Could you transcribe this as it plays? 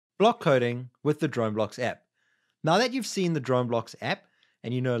block coding with the DroneBlocks app. Now that you've seen the DroneBlocks app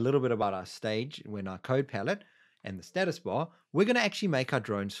and you know a little bit about our stage when our code palette and the status bar, we're going to actually make our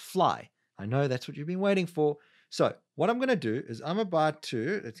drones fly. I know that's what you've been waiting for. So what I'm going to do is I'm about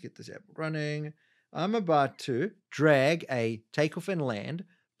to, let's get this app running. I'm about to drag a takeoff and land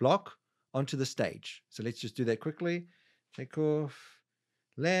block onto the stage. So let's just do that quickly. Takeoff,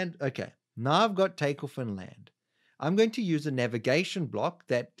 land. Okay, now I've got takeoff and land. I'm going to use a navigation block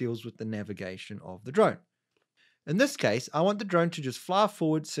that deals with the navigation of the drone. In this case, I want the drone to just fly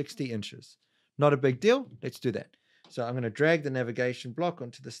forward 60 inches. Not a big deal. Let's do that. So I'm going to drag the navigation block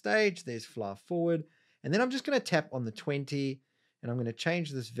onto the stage. There's fly forward. And then I'm just going to tap on the 20 and I'm going to change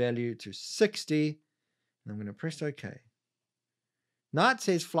this value to 60. And I'm going to press OK. Now it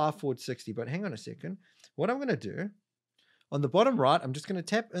says fly forward 60, but hang on a second. What I'm going to do, on the bottom right, I'm just going to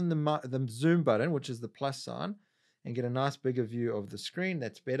tap in the zoom button, which is the plus sign, and get a nice bigger view of the screen.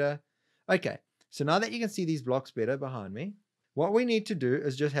 That's better. Okay, so now that you can see these blocks better behind me, what we need to do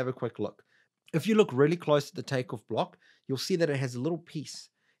is just have a quick look. If you look really close at the takeoff block, you'll see that it has a little piece.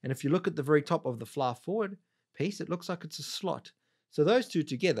 And if you look at the very top of the fly forward piece, it looks like it's a slot. So those two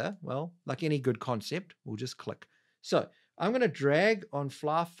together, well, like any good concept, will just click. So I'm going to drag on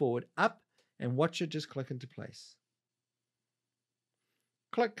fly forward up and watch it just click into place.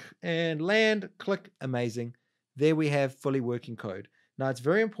 Click and land, click, amazing. There we have fully working code. Now it's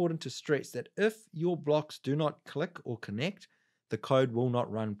very important to stress that if your blocks do not click or connect, the code will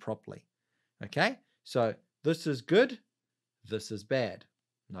not run properly. Okay, so this is good, this is bad.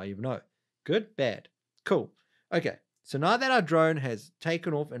 Now you know. Good, bad. Cool. Okay, so now that our drone has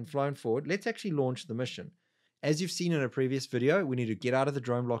taken off and flown forward, let's actually launch the mission. As you've seen in a previous video, we need to get out of the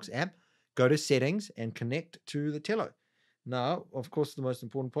DroneBlocks app, go to settings and connect to the Tello. Now, of course, the most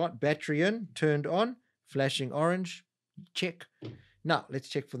important part, battery in, turned on, flashing orange, check. Now, let's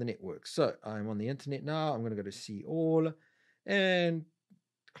check for the network. So I'm on the internet now. I'm going to go to see all and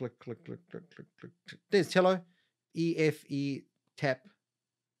click, click, click, click, click, click. There's Tello, EFE, tap,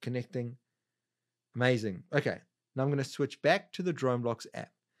 connecting. Amazing. Okay, now I'm going to switch back to the DroneBlocks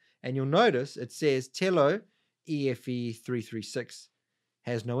app. And you'll notice it says Tello EFE 336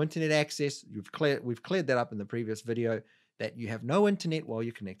 has no internet access. We've cleared that up in the previous video that you have no internet while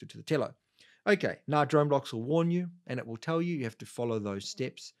you're connected to the Tello. Okay, now DroneBlocks will warn you and it will tell you have to follow those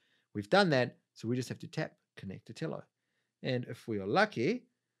steps. We've done that, so we just have to tap connect to Tello. And if we are lucky,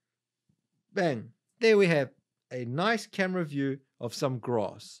 bang, there we have a nice camera view of some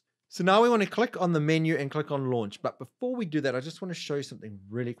grass. So now we want to click on the menu and click on launch. But before we do that, I just want to show you something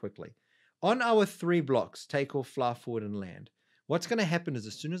really quickly. On our 3 blocks, take off, fly forward, and land, what's going to happen is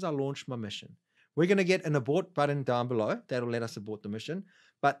as soon as I launch my mission, we're going to get an abort button down below. That'll let us abort the mission.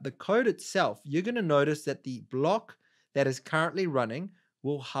 But the code itself, you're going to notice that the block that is currently running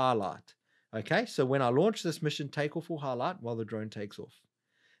will highlight. Okay, so when I launch this mission, takeoff will highlight while the drone takes off.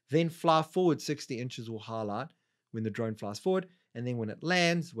 Then fly forward 60 inches will highlight when the drone flies forward. And then when it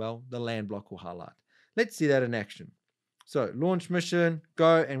lands, well, the land block will highlight. Let's see that in action. So launch mission,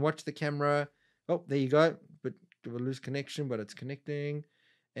 go and watch the camera. Oh, there you go. But give a loose connection, but it's connecting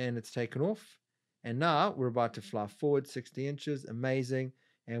and it's taken off. And now we're about to fly forward 60 inches. Amazing.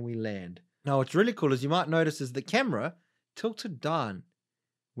 And we land. Now what's really cool is you might notice is the camera tilted down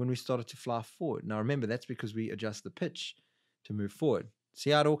when we started to fly forward. Now remember, that's because we adjust the pitch to move forward.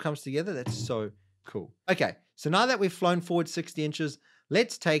 See how it all comes together? That's so cool. Okay, so now that we've flown forward 60 inches,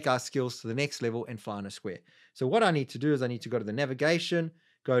 let's take our skills to the next level and fly in a square. So what I need to do is I need to go to the navigation,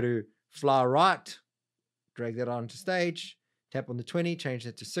 go to fly right, drag that onto stage, tap on the 20, change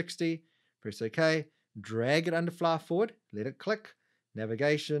that to 60, press OK, drag it under fly forward, let it click,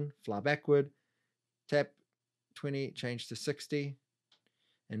 navigation, fly backward, tap 20, change to 60,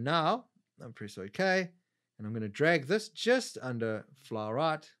 and now I'll press OK, and I'm going to drag this just under fly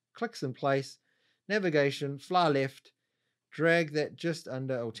right, clicks in place, navigation, fly left, drag that just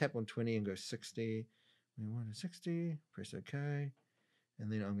under, I'll tap on 20 and go 60, we want to 60, press OK,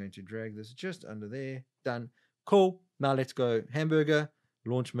 and then I'm going to drag this just under there, done, cool. Now let's go hamburger,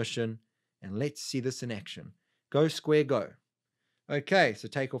 launch mission, and let's see this in action. Go square, go. Okay, so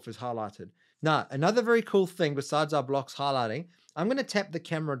takeoff is highlighted. Now, another very cool thing besides our blocks highlighting, I'm going to tap the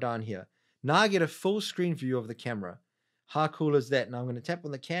camera down here. Now I get a full screen view of the camera. How cool is that? Now I'm going to tap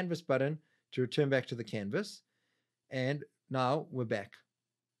on the canvas button to return back to the canvas. And now we're back.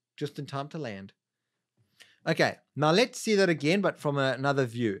 Just in time to land. Okay, now let's see that again, but from another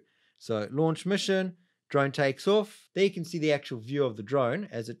view. So launch mission, drone takes off. There you can see the actual view of the drone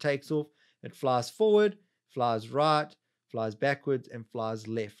as it takes off. It flies forward, flies right, flies backwards, and flies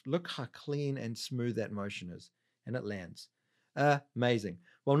left. Look how clean and smooth that motion is. And it lands. Amazing.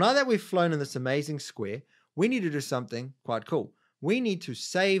 Well, now that we've flown in this amazing square, we need to do something quite cool. We need to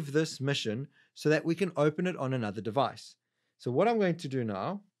save this mission so that we can open it on another device. So what I'm going to do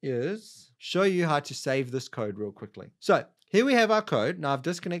now is show you how to save this code real quickly. So here we have our code. Now I've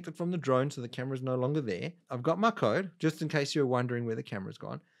disconnected from the drone so the camera is no longer there. I've got my code, just in case you're wondering where the camera's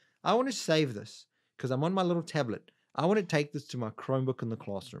gone. I want to save this because I'm on my little tablet. I want to take this to my Chromebook in the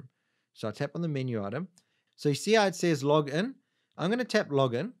classroom. So I tap on the menu item. So you see how it says log in? I'm going to tap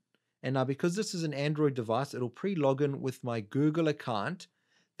login. And now because this is an Android device, it'll pre-log in with my Google account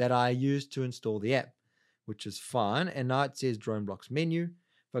that I used to install the app, which is fine. And now it says DroneBlocks menu.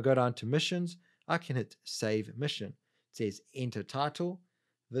 If I go down to missions, I can hit save mission. It says enter title.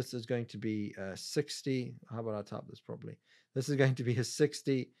 This is going to be 60. How about I type this properly? This is going to be a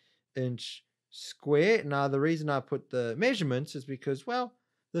 60-inch square. Now, the reason I put the measurements is because, well,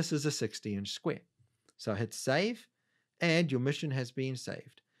 this is a 60-inch square. So I hit save, and your mission has been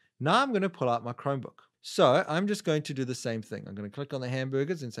saved. Now I'm going to pull out my Chromebook. So I'm just going to do the same thing. I'm going to click on the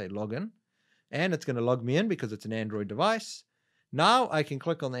hamburgers and say login, and it's going to log me in because it's an Android device. Now I can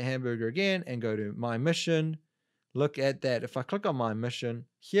click on the hamburger again and go to my mission. Look at that. If I click on my mission,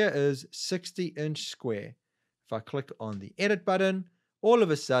 here is 60-inch square. If I click on the edit button, all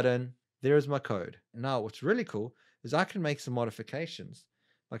of a sudden, there is my code. Now what's really cool is I can make some modifications.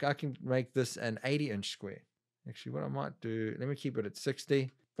 Like I can make this an 80-inch square. Actually, what I might do, let me keep it at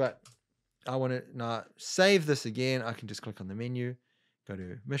 60, but I want to now save this again. I can just click on the menu, go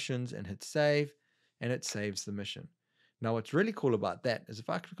to missions and hit save, and it saves the mission. Now, what's really cool about that is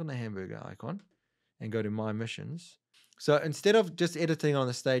if I click on the hamburger icon and go to my missions, so instead of just editing on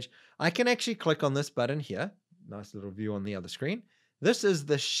the stage, I can actually click on this button here. Nice little view on the other screen. This is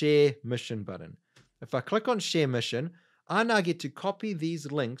the share mission button. If I click on share mission, I now get to copy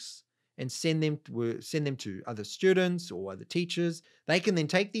these links and send them to other students or other teachers. They can then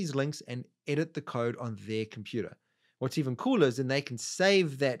take these links and edit the code on their computer. What's even cooler is then they can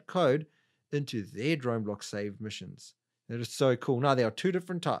save that code into their DroneBlocks saved missions. That is so cool. Now, there are two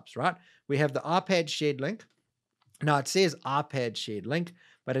different types, right? We have the iPad shared link. Now, it says iPad shared link,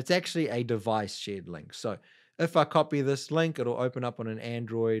 but it's actually a device shared link. So if I copy this link, it'll open up on an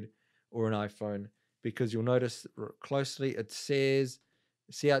Android or an iPhone, because you'll notice closely it says,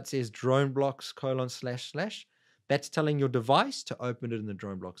 see how it says DroneBlocks : // That's telling your device to open it in the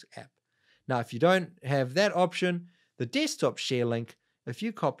DroneBlocks app. Now, if you don't have that option, the desktop share link, if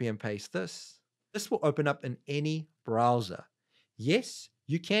you copy and paste this will open up in any browser. Yes,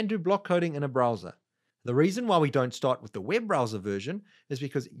 you can do block coding in a browser. The reason why we don't start with the web browser version is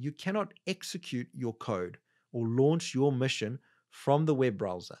because you cannot execute your code or launch your mission from the web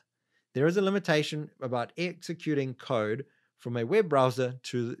browser. There is a limitation about executing code from a web browser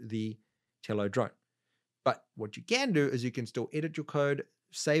to the Tello drone. But what you can do is you can still edit your code,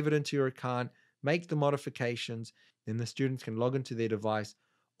 save it into your account, make the modifications, then the students can log into their device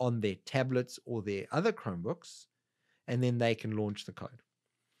on their tablets or their other Chromebooks, and then they can launch the code.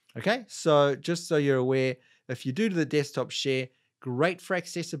 Okay, so just so you're aware, if you do the desktop share, great for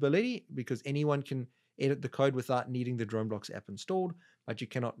accessibility because anyone can edit the code without needing the DroneBlocks app installed, but you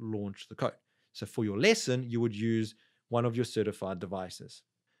cannot launch the code. So for your lesson, you would use one of your certified devices.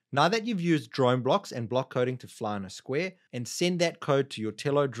 Now that you've used DroneBlocks and block coding to fly on a square and send that code to your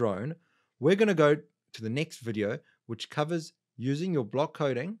Tello drone, we're going to go to the next video, which covers using your block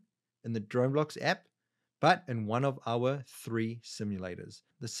coding in the DroneBlocks app, but in one of our 3 simulators.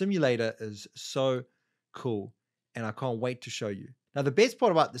 The simulator is so cool, and I can't wait to show you. Now, the best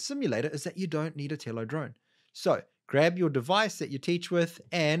part about the simulator is that you don't need a Tello drone. So grab your device that you teach with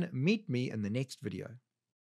and meet me in the next video.